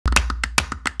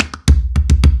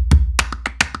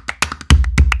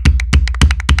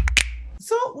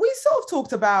So we sort of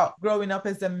talked about growing up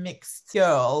as a mixed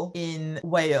girl in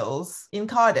Wales, in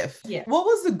Cardiff. Yeah. What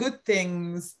was the good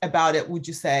things about it, would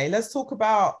you say? Let's talk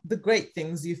about the great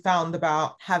things you found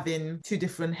about having two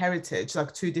different heritage,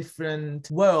 like two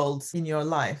different worlds in your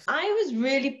life. I was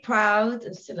really proud,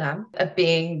 and still am, of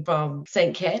being from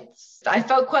St Kitts. I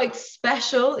felt quite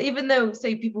special, even though,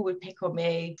 say, people would pick on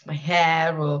me, my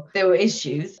hair, or there were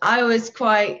issues. I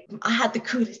had the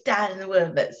coolest dad in the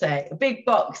world, let's say. A big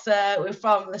boxer. We're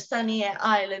from the sunny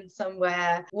island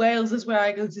somewhere. Wales is where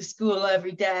I go to school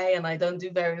every day, and I don't do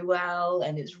very well,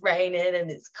 and it's raining and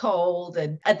it's cold.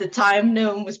 And at the time,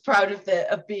 no one was proud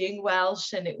of being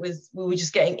Welsh, and we were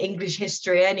just getting English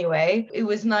history anyway. It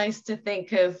was nice to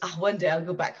think of, one day I'll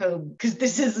go back home because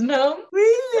this isn't home.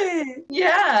 Really?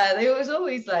 Yeah, it was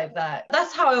always like that.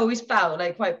 That's how I always felt,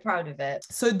 like quite proud of it.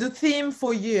 So the theme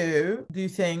for you, do you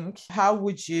think, how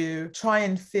would you try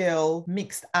and feel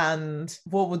mixed, and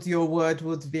what would your word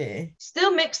would be?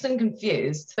 Still mixed and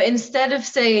confused, but instead of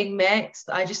saying mixed,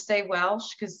 I just say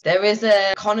Welsh, because there is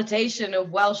a connotation of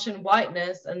Welsh and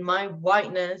whiteness, and my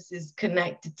whiteness is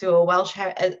connected to a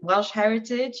Welsh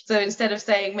heritage. So instead of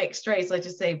saying mixed race, I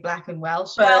just say black and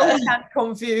Welsh. Welsh and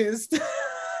confused.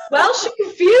 Welsh and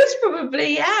confused,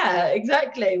 probably. Yeah,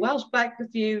 exactly. Welsh, black,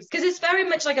 confused. Because it's very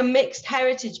much like a mixed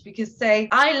heritage. Because, say,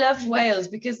 I love Wales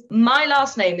because my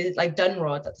last name is like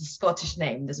Dunrod. That's a Scottish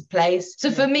name. There's a place.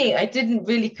 So for me, I didn't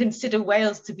really consider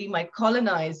Wales to be my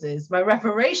colonizers. My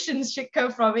reparations should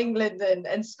come from England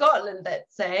and Scotland,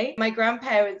 let's say. My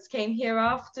grandparents came here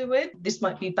afterward. This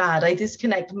might be bad. I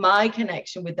disconnect my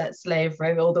connection with that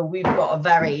slavery, although we've got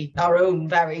our own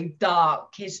very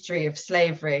dark history of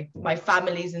slavery. My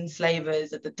family's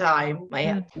enslavers at the time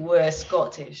were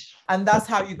Scottish. And that's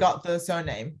how you got the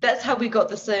surname? That's how we got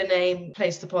the surname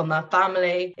placed upon that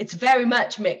family. It's very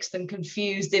much mixed and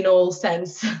confused in all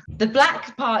sense. The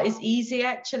black part is easy,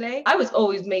 actually. I was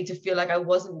always made to feel like I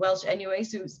wasn't Welsh anyway,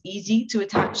 so it was easy to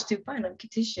attach to. Fine, I'm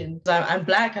Kittitian. So I'm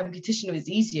black, I'm Kittitian. It was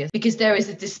easiest because there is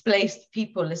a displaced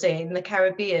people, let's say in the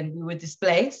Caribbean, we were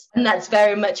displaced. And that's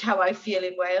very much how I feel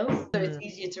in Wales. So it's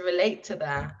easier to relate to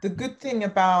that. The good thing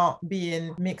about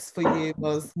being mixed for you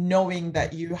was knowing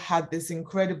that you had this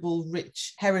incredible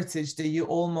rich heritage that you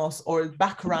almost, or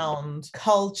background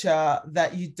culture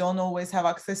that you don't always have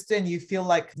access to, and you feel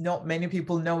like not many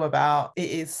people know about. It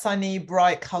is sunny,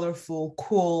 bright, colorful,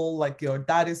 cool, like your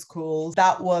dad is cool.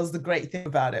 That was the great thing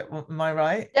about it. Am I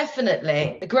right?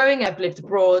 Definitely. Growing up, I've lived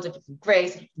abroad, I've lived in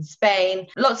Greece, I've lived in Spain,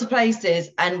 lots of places.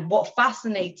 And what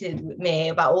fascinated me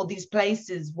about all these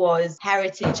places was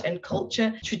heritage and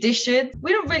culture, tradition.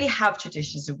 We don't really have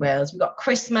traditions in Wales. We've got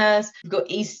Christmas, we've got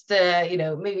Easter,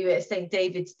 maybe it's St.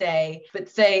 David's Day,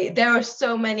 but there are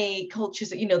so many cultures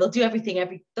that,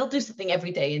 they'll do something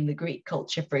every day in the Greek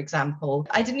culture, for example.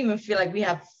 I didn't even feel like we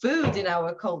have food in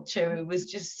our culture. It was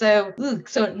just so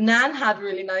Nan had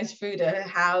really nice food at her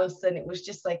house, and it was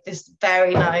just like this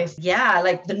very nice,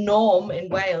 like the norm in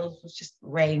Wales was just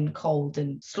rain, cold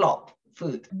and slop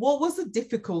food. What was the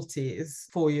difficulties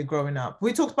for you growing up?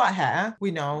 We talked about hair. We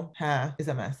know hair is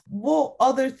a mess. What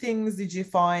other things did you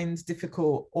find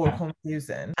difficult or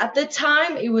confusing? At the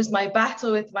time, it was my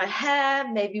battle with my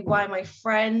hair, maybe why my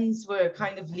friends were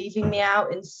kind of leaving me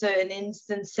out in certain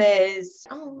instances.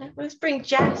 Oh, no, let's bring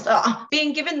Jess.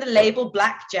 Being given the label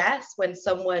Black Jess when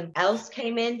someone else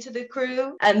came into the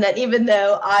crew. And that even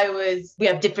though we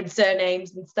have different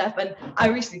surnames and stuff. And I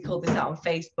recently called this out on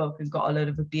Facebook and got a lot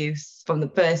of abuse from the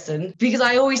person because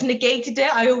I always negated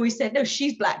it. I always said, no,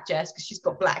 she's Black Jess because she's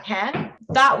got black hair.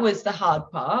 That was the hard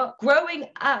part. Growing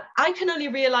up, I can only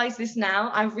realize this now.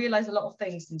 I've realized a lot of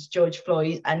things since George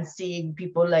Floyd and seeing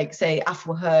people like, say,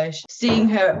 Afua Hirsch, seeing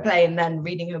her at play and then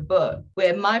reading her book,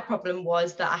 where my problem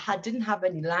was that I didn't have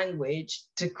any language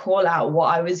to call out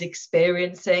what I was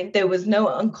experiencing. There was no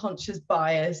unconscious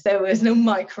bias. There was no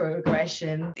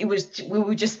microaggression. We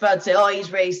were just about to say, oh, he's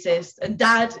racist. And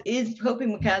Dad, his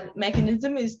coping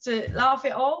mechanism is to laugh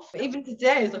it off. Even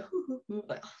today, it's like,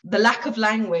 the lack of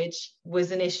language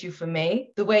was an issue for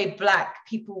me. The way Black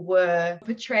people were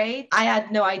portrayed, I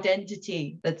had no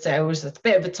identity. Let's say I was a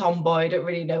bit of a tomboy. I don't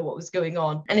really know what was going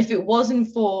on. And if it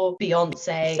wasn't for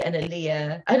Beyonce and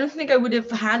Aaliyah, I don't think I would have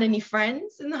had any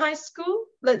friends in high school.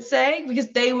 let's say, because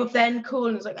they were then cool.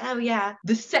 And it was like, oh yeah,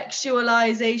 the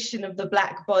sexualization of the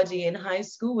Black body in high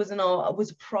school was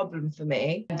a problem for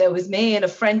me. There was me and a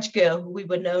French girl who we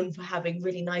were known for having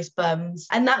really nice bums.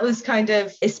 And that was kind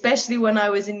of, especially when I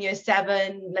was in year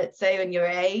 7, let's say in year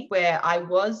 8, where I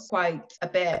was quite a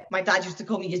bit, my dad used to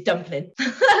call me his dumpling.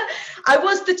 I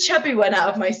was the chubby one out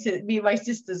of me and my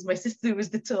sisters. My sister was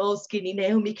the tall, skinny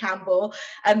Naomi Campbell,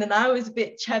 and then I was a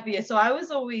bit chubbier. So I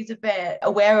was always a bit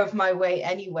aware of my weight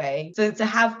anyway. So to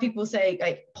have people say,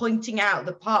 like, pointing out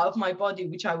the part of my body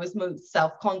which I was most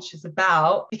self-conscious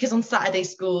about, because on Saturday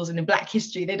schools and in Black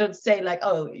history, they don't say like,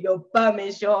 oh, your bum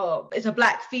is it's a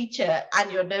Black feature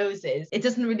and your nose is. It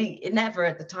doesn't really, it never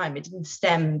at the time, it didn't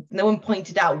stem. No one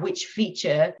pointed out which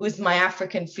feature was my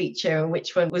African feature and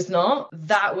which one was not.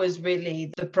 That was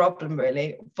really the problem,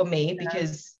 really, for me,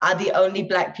 because the only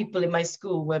Black people in my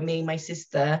school were me and my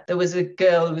sister. There was a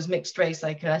girl who was mixed race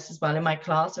like us as well in my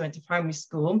class. I went to primary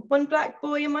school. One Black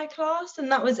boy in my class,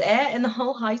 and that was it in the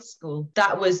whole high school.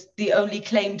 That was the only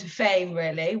claim to fame,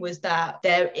 really, was that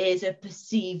there is a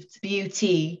perceived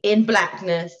beauty in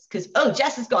Blackness. Because, oh,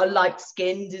 Jess has got a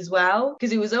light-skinned as well,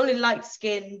 because it was only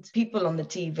light-skinned people on the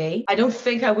TV. I don't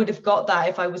think I would have got that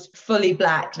if I was fully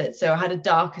Black, let's say, or had a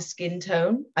darker skin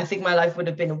tone. I think my life would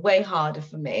have been way harder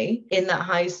for me in that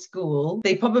high school.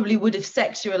 They probably would have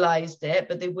sexualized it,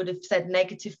 but they would have said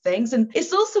negative things. And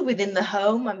it's also within the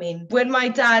home. I mean, when my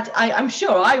dad, I'm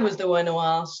sure I was the one who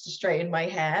asked to straighten my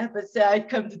hair, but say I'd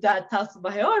come to Dad's house with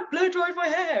my hair, oh, I blow dried my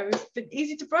hair. It's been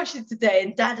easy to brush it today.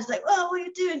 And Dad is like, oh, what are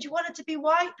you doing? Do you want it to be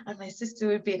white? And my sister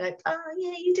would be like, oh,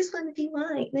 yeah, you just want to be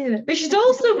white. But she's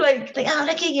also like, oh,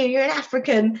 look at you, you're an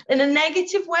African, in a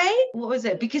negative way. What was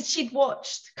it? Because she'd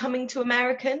watched Coming to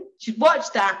American. She'd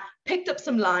watched that, picked up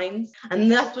some lines,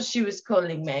 and that's what she was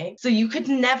calling me. So you could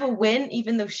never win,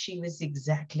 even though she was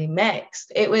exactly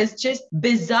mixed. It was just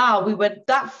bizarre.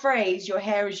 That phrase, your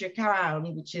hair is your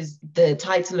crown, which is the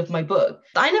title of my book.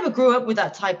 I never grew up with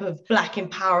that type of Black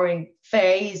empowering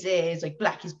phrases, like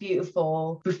Black is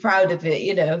beautiful, we're proud of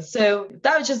it, so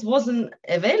that just wasn't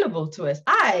available to us.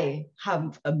 I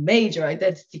have a major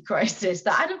identity crisis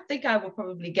that I don't think I will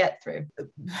probably get through.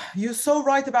 You're so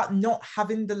right about not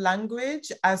having the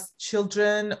language as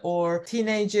children or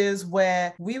teenagers,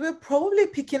 where we were probably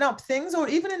picking up things, or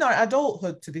even in our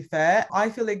adulthood, to be fair. I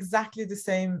feel exactly the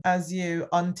same as you.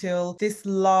 Until this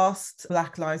last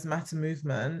Black Lives Matter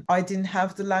movement, I didn't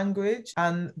have the language,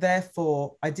 and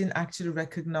therefore I didn't actually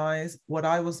recognize what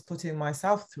I was putting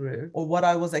myself through, or what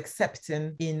I was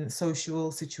accepting in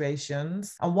social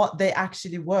situations, and what they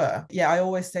actually were. Yeah, I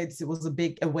always say this, it was a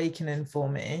big awakening for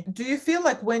me. Do you feel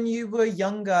like when you were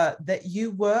younger that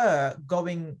you were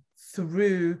going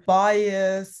through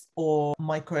bias or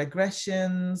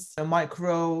microaggressions,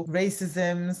 micro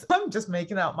racisms? I'm just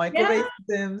making out micro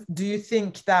racisms. Do you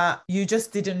think that you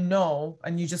just didn't know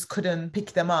and you just couldn't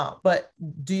pick them up? But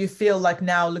do you feel like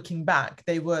now looking back,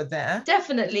 they were there?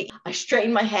 Definitely. I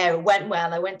straightened my hair. It went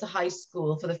well. I went to high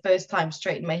school for the first time,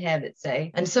 straightened my hair, let's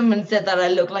say. And someone said that I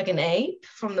look like an ape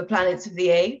from the Planet of the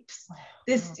Apes.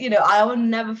 This, I will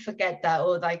never forget that.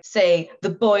 Or like, say,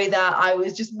 the boy that I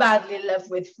was just madly in love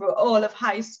with for all of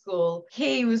high school,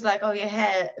 he was like, oh, your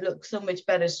hair looks so much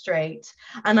better straight.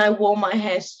 And I wore my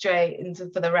hair straight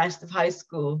for the rest of high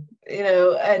school,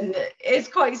 and it's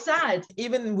quite sad.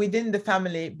 Even within the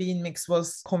family, being mixed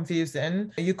was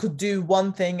confusing. You could do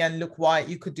one thing and look white.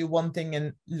 You could do one thing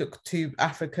and look too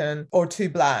African or too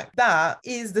Black. That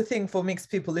is the thing for mixed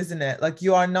people, isn't it? Like,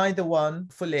 you are neither one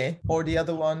fully or the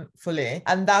other one fully.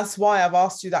 And that's why I've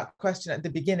asked you that question at the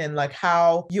beginning, like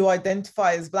how you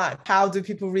identify as Black. How do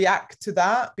people react to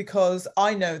that? Because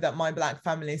I know that my Black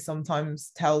family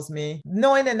sometimes tells me,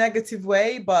 not in a negative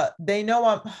way, but they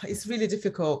know it's really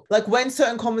difficult. Like when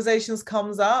certain conversations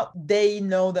comes up, they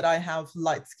know that I have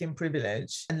light skin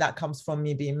privilege, and that comes from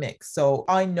me being mixed. So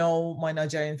I know my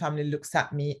Nigerian family looks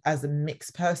at me as a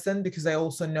mixed person, because I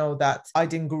also know that I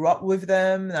didn't grow up with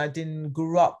them, and I didn't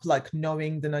grow up like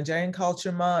knowing the Nigerian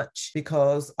culture much,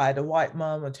 because I had a white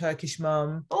mom, a Turkish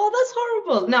mom. Oh, that's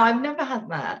horrible. No, I've never had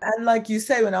that. And like you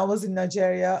say, when I was in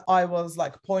Nigeria, I was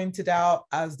like pointed out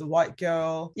as the white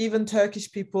girl. Even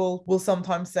Turkish people will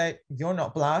sometimes say, you're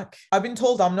not Black. I've been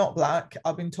told I'm not Black.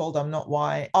 I've been told I'm not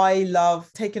white. I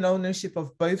love taking ownership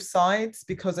of both sides,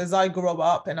 because as I grow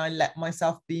up and I let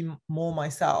myself be more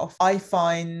myself, I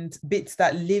find bits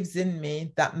that lives in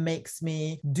me that makes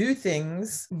me do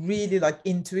things really like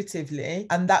intuitively.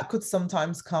 And that could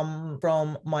sometimes come come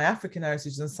from my African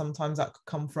heritage, and sometimes that could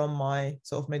come from my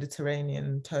sort of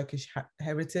Mediterranean Turkish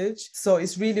heritage. So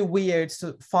it's really weird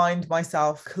to find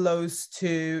myself close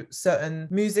to certain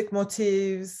music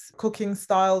motifs, cooking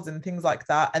styles and things like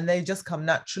that, and they just come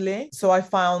naturally. So I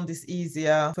found this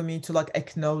easier for me to like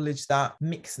acknowledge that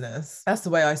mixedness. That's the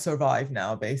way I survive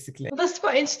now, basically. Well, that's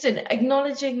quite interesting,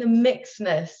 acknowledging the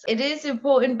mixedness. It is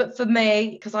important, but for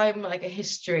me, because I'm like a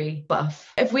history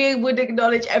buff, if we would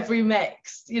acknowledge every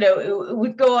mix, you know, it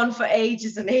would go on for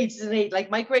ages and ages and ages. Like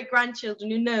my great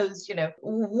grandchildren, who knows, you know,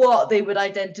 what they would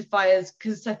identify as,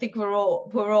 because I think we're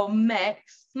all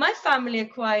mixed. My family are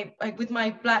quite, like, with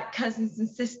my black cousins and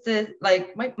sisters,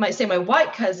 like might say my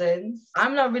white cousins,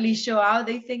 I'm not really sure how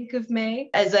they think of me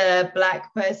as a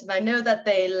black person. I know that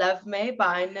they love me, but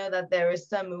I know that there are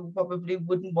some who probably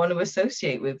wouldn't want to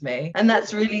associate with me. And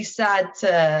that's really sad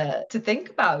to think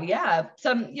about. Yeah.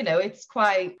 Some, you know, it's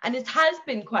quite, and it has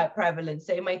been quite prevalent,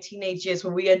 say in my teenage years,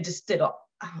 where we understood, oh,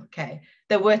 okay,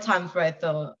 there were times where I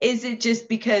thought, is it just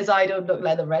because I don't look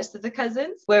like the rest of the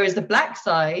cousins? Whereas the black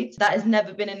side, that has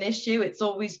never been an issue. It's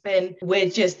always been, we're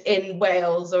just in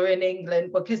Wales or in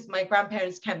England, because my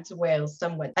grandparents came to Wales.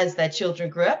 Some went, as their children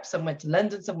grew up, some went to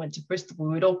London, some went to Bristol. We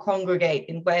would all congregate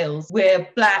in Wales. We're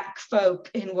black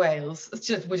folk in Wales.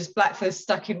 We're just black folk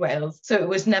stuck in Wales. So it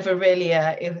was never really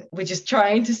we're just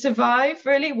trying to survive,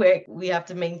 really. We have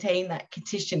to maintain that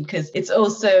Kittitian, because it's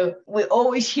also, we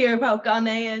always hear about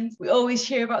Ghanaians, we always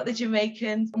hear about the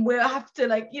Jamaicans, and we have to,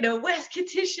 like, you know, where's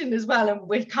Kittitian as well? And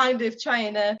we're kind of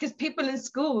trying to, because people in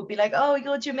school would be like, oh,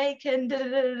 you're Jamaican, da, da,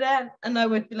 da, da, da. And I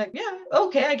would be like, yeah,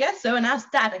 okay, I guess so. And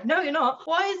ask dad, like, no, you're not.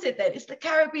 Why is it then? It's the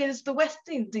Caribbean, it's the West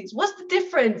Indies. What's the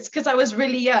difference? Because I was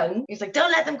really young. He's like,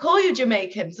 don't let them call you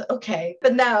Jamaicans. Okay.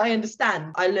 But now I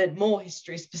understand. I learned more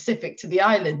history specific to the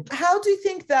island. How do you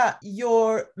think that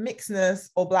your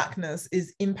mixedness or blackness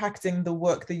is impacting the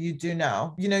work that you do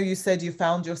now? You know, you said you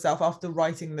found yourself after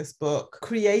writing this book,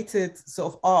 created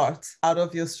sort of art out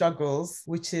of your struggles,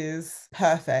 which is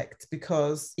perfect,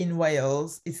 because in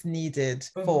Wales it's needed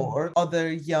for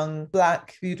other young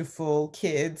black beautiful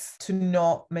kids to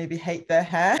not maybe hate their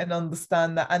hair and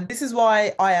understand that. And this is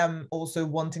why I am also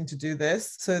wanting to do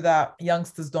this, so that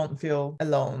youngsters don't feel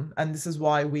alone. And this is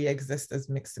why we exist as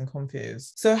Mixed and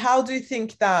Confused. So how do you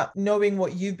think that knowing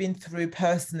what you've been through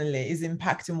personally is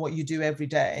impacting what you do every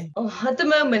day? Oh, at the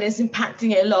moment it's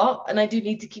impacting it a lot, and I do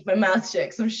need to keep my mouth shut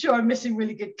because I'm sure I'm missing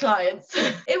really good clients.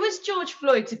 It was George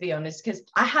Floyd, to be honest, because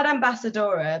I had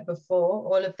Ambassadora before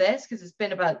all of this, because it's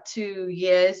been about 2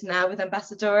 years now with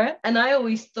Ambassadora, and I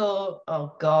always thought,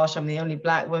 oh gosh, I'm the only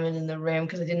black woman in the room,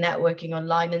 because I did networking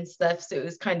online and stuff, so it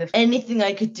was kind of anything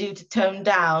I could do to tone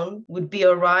down would be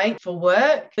all right for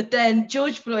work. But then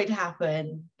George Floyd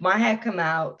happened, my hair come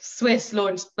out, Swiss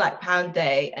launched Black Pound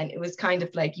Day, and it was kind of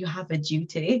like, you have a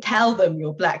duty, tell them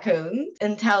you're black owned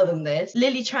and tell them this.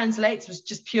 Lily Translates was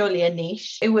just purely a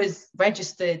niche. It was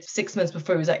registered 6 months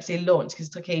before it was actually launched, because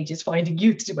it took ages finding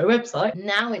you to do my website.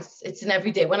 Now it's an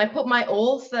everyday. When I put my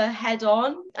author head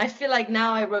on, I feel like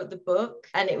now I wrote the book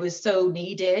and it was so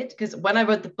needed, because when I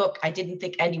wrote the book, I didn't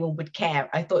think anyone would care.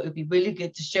 I thought it would be really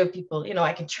good to show people, you know,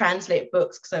 I could translate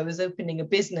books, because I was opening a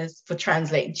business for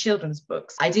translating children's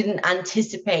books. I didn't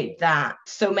anticipate that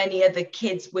so many other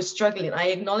kids were struggling. I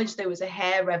acknowledged there was a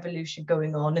hair revolution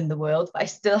going on in the world, but I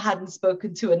still hadn't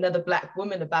spoken to another black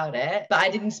woman about it. But I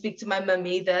didn't speak to my mum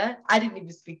either. I didn't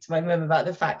even speak to my mum about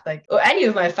the fact, like, or any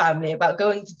of my family, about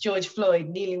going to George Floyd,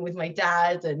 kneeling with my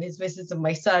dad and his missus and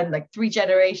my son, like 3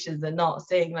 generations, and not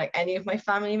seeing like any of my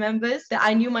family members. That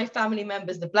I knew my family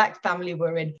members, the black family,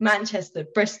 were in Manchester,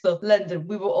 Bristol, London.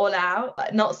 We were all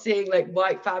out, not seeing like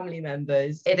white family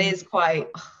members. It is quite,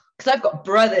 because I've got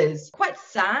brothers. Quite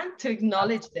sad to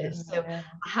acknowledge this. So I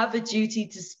have a duty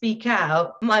to speak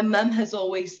out. My mum has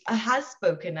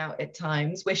spoken out at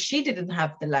times where she didn't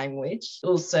have the language.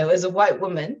 Also, as a white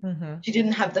woman, she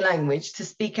didn't have the language to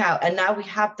speak out. And now we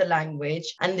have the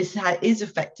language, and this is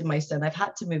affecting my son. I've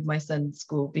had to move my son to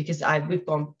school because we've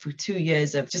gone through 2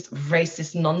 years of just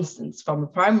racist nonsense from a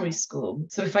primary school.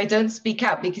 So if I don't speak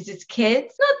out, because it's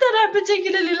kids, not that I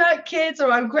particularly like kids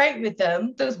or I'm great with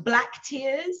them, those black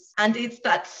tears. And it's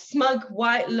that smug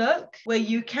white look where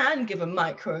you can give a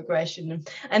microaggression.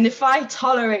 And if I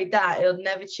tolerate that, it'll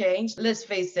never change. Let's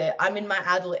face it, I'm in my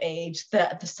adult age.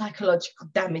 The psychological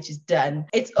damage is done.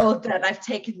 It's all done. I've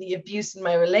taken the abuse in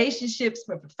my relationships,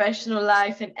 my professional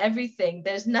life, and everything.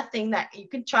 There's nothing that you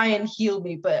can try and heal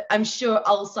me, but I'm sure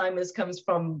Alzheimer's comes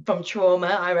from trauma,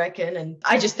 I reckon. And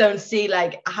I just don't see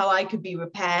like how I could be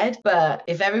repaired. But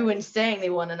if everyone's saying they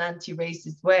want an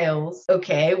anti-racist Wales,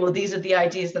 okay, well, these are the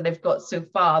ideas that that they've got so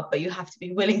far, but you have to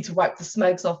be willing to wipe the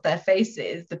smokes off their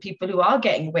faces, the people who are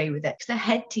getting away with it, because they're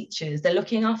head teachers, they're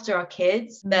looking after our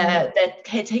kids, they're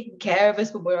taking care of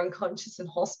us when we're unconscious in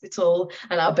hospital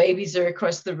and our babies are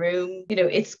across the room. You know,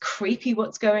 it's creepy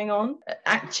what's going on.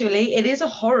 Actually, it is a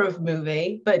horror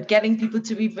movie, but getting people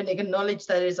to even acknowledge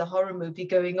that there's a horror movie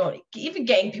going on, even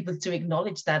getting people to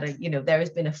acknowledge that, you know, there has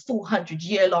been a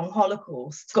 400-year-long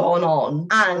Holocaust gone on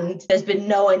and there's been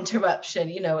no interruption,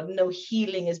 you know, no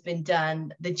healing has been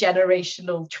done, the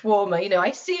generational trauma, you know,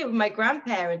 I see it with my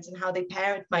grandparents and how they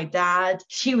parent my dad.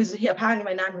 Apparently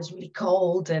my nan was really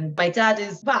cold, and my dad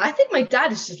I think my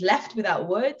dad is just left without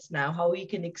words now, how he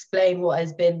can explain what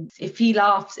has been. If he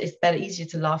laughs, it's easier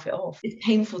to laugh it off. It's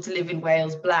painful to live in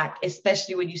Wales Black,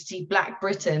 especially when you see Black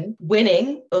Britain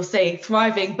winning or say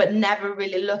thriving, but never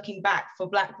really looking back for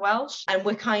Black Welsh. And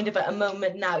we're kind of at a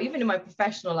moment now, even in my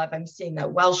professional life, I'm seeing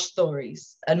that Welsh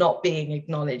stories are not being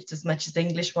acknowledged as much as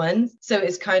English ones. So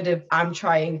it's kind of, I'm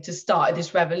trying to start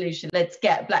this revolution. Let's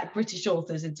get Black British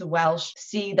authors into Welsh,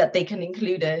 see that they can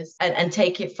include us and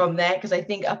take it from there. Because I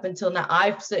think up until now,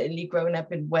 I've certainly grown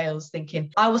up in Wales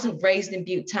thinking, I wasn't raised in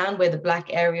Butte Town where the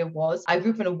Black area was. I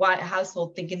grew up in a white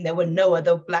household thinking there were no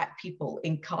other Black people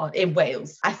in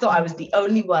Wales. I thought I was the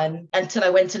only one until I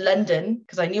went to London,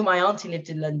 because I knew my auntie lived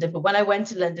in London. But when I went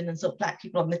to London and saw Black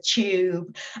people on the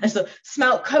tube, I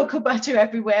smelled cocoa butter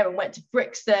everywhere and went to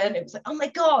Brixton, it was like, oh my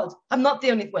God, I'm not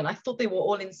the only one. I thought they were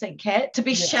all in St Kitts. To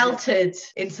be sheltered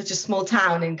in such a small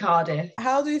town in Cardiff.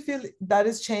 How do you feel that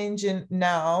is changing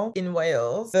now in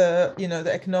Wales? The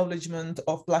acknowledgement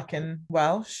of Black and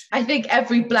Welsh. I think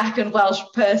every Black and Welsh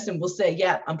person will say,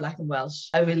 yeah, I'm Black and Welsh,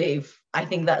 I believe. I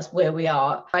think that's where we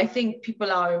are. I think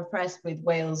people are impressed with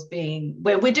Wales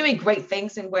we're doing great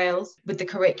things in Wales with the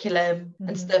curriculum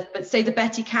and stuff. But say the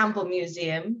Betty Campbell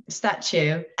Museum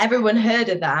statue, everyone heard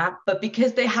of that, but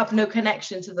because they have no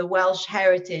connection to the Welsh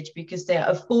heritage, because they are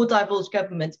a full divulge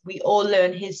government, we all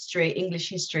learn history, English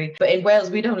history. But in Wales,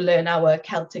 we don't learn our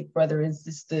Celtic brother and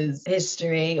sisters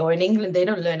history, or in England, they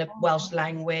don't learn a Welsh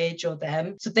language or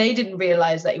them. So they didn't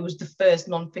realize that it was the first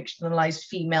non-fictionalized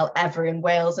female ever in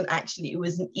Wales, and actually it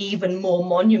was an even more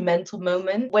monumental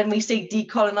moment. When we say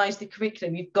decolonize the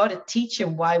curriculum, you've got to teach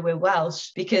them why we're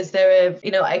Welsh, because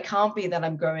it can't be that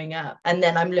I'm growing up and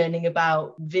then I'm learning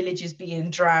about villages being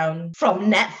drowned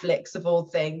from Netflix of all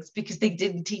things, because they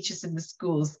didn't teach us in the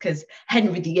schools, because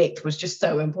Henry VIII was just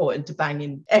so important to bang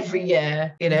in every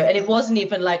year, and it wasn't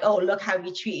even like, oh, look how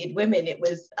he treated women. It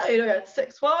was, he had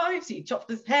 6 wives, he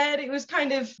chopped his head. It was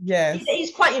kind of,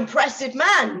 he's quite impressive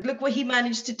man. Look what he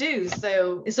managed to do.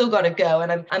 So it's all got to go.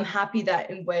 And I'm happy that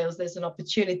in Wales there's an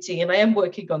opportunity, and I am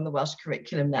working on the Welsh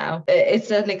curriculum now.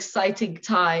 It's an exciting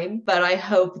time, but I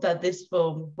hope that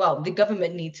the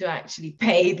government need to actually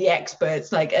pay the experts.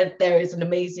 There is an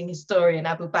amazing historian,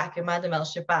 Abu Bakr Madam El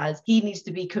Shabazz. He needs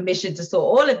to be commissioned to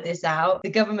sort all of this out. The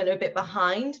government are a bit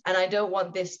behind, and I don't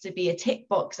want this to be a tick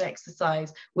box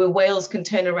exercise where Wales can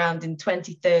turn around in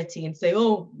 2030 and say,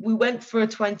 oh, we went for a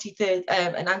 2030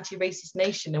 an anti-racist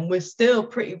nation and we're still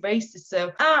pretty racist,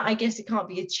 so I guess it can't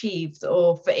be achieved.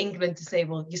 Or for England to say,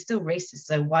 well, you're still racist,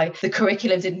 so why the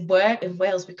curriculum didn't work. In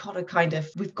Wales, we've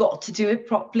got to do it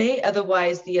properly,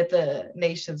 otherwise the other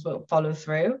nations won't follow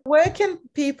through. Where can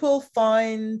people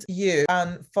find you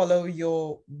and follow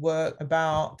your work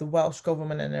about the Welsh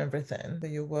government and everything that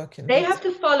you're working They with? have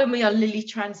to follow me on Lily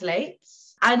Translates.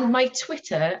 And my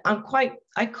Twitter,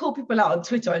 I call people out on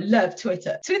Twitter. I love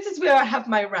Twitter. Twitter's where I have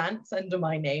my rants under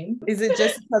my name. Is it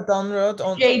Jessica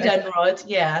Dunrod? J Dunrod,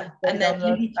 yeah. And then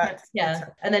Lily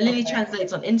Okay.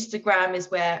 Translates on Instagram is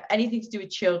where anything to do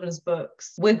with children's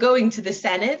books. We're going to the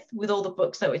Senedd with all the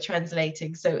books that we're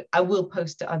translating. So I will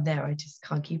post it on there. I just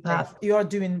can't keep up. You are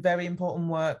doing very important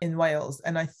work in Wales,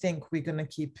 and I think we're going to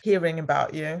keep hearing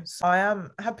about you. So I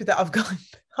am happy that I've got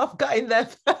in there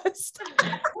first.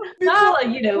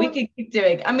 We can keep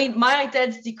doing. I mean, my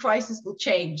identity crisis will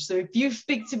change. So if you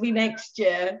speak to me next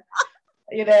year,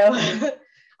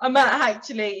 I might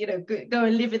actually, go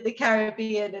and live in the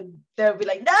Caribbean, and they'll be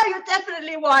like, no, you're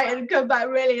definitely white, and come back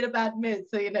really in a bad mood.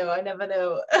 So, I never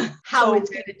know how it's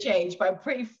going to change, but I'm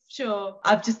pretty sure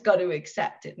I've just got to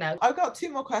accept it now. I've got 2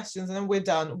 more questions and then we're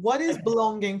done. What is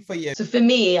belonging for you? So for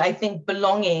me, I think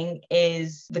belonging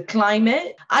is the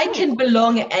climate. I can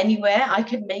belong anywhere. I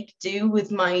can make do with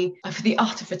for the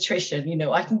art of attrition,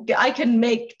 I can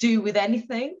make do with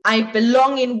anything. I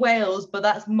belong in Wales, but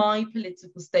that's my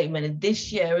political statement. And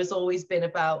this year, there has always been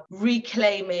about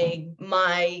reclaiming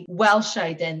my Welsh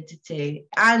identity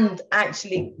and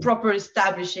actually proper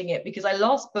establishing it, because I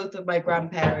lost both of my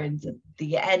grandparents at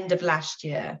the end of last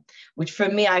year, which for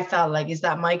me, I felt like, is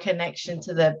that my connection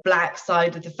to the Black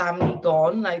side of the family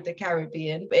gone, like the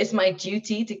Caribbean? But it's my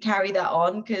duty to carry that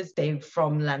on because they're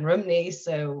from Llanrumney,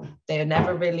 so they're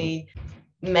never really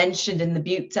mentioned in the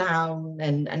Butte Town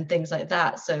and things like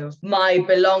that. So my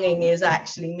belonging is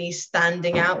actually me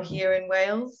standing out here in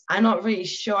Wales. I'm not really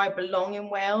sure I belong in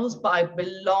Wales, but I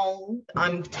belong.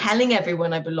 I'm telling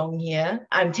everyone I belong here.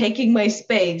 I'm taking my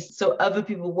space so other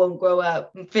people won't grow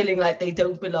up feeling like they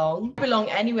don't belong. I belong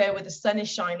anywhere where the sun is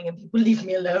shining and people leave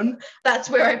me alone. That's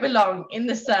where I belong, in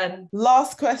the sun.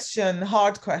 Last question,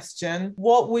 hard question.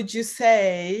 What would you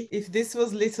say if this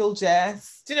was little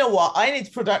Jess? Do you know what? I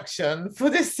need production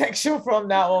for this section from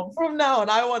now on. From now on,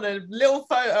 I want a little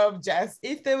photo of Jess.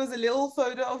 If there was a little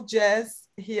photo of Jess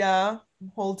here,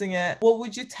 holding it, what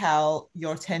would you tell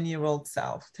your 10-year-old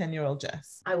self, 10-year-old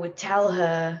Jess? I would tell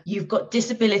her, you've got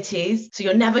disabilities, so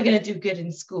you're never going to do good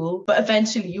in school, but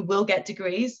eventually you will get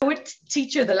degrees. I would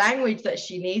teach her the language that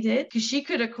she needed, because she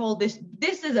could have called this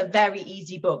is a very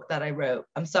easy book that I wrote.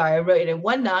 I'm sorry, I wrote it in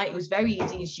one night. It was very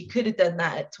easy, and she could have done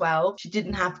that at 12. She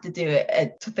didn't have to do it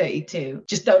at 32.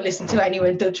 Just don't listen to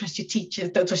anyone. Don't trust your teachers.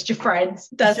 Don't trust your friends.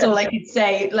 That's all I could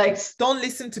say. Like, don't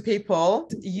listen to people.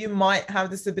 You might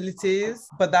have disabilities,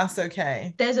 but that's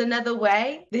okay. There's another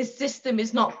way. This system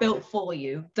is not built for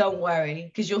you. Don't worry,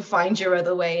 because you'll find your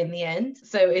other way in the end.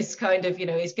 So it's kind of,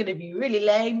 it's going to be really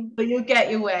lame, but you'll get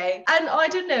your way. And I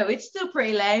don't know, it's still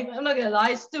pretty lame. I'm not going to lie,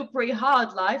 it's still pretty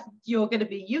hard life. You're going to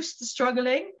be used to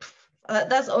struggling.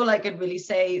 That's all I could really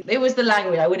say. It was the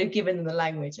language. I would have given them the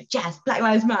language. Like, yes, Black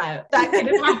Lives Matter. That could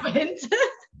have happened.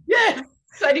 Yes.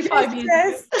 25 years.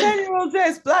 Yes, 10-year-old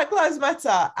Jess, Black Lives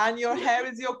Matter, and your hair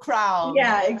is your crown.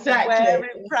 Yeah, exactly. Wear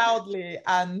it proudly,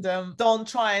 and don't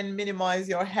try and minimize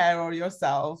your hair or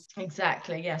yourself.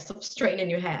 Exactly. Yeah, stop straightening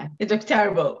your hair. It looks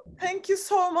terrible. Thank you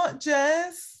so much,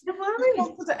 Jess. No worries. We've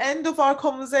come to the end of our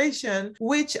conversation,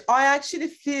 which I actually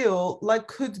feel like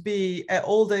could be an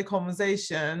all-day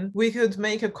conversation. We could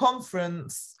make a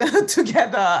conference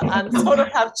together and sort of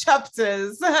have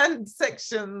chapters and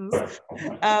sections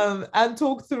and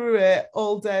talk through it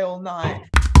all day, all night.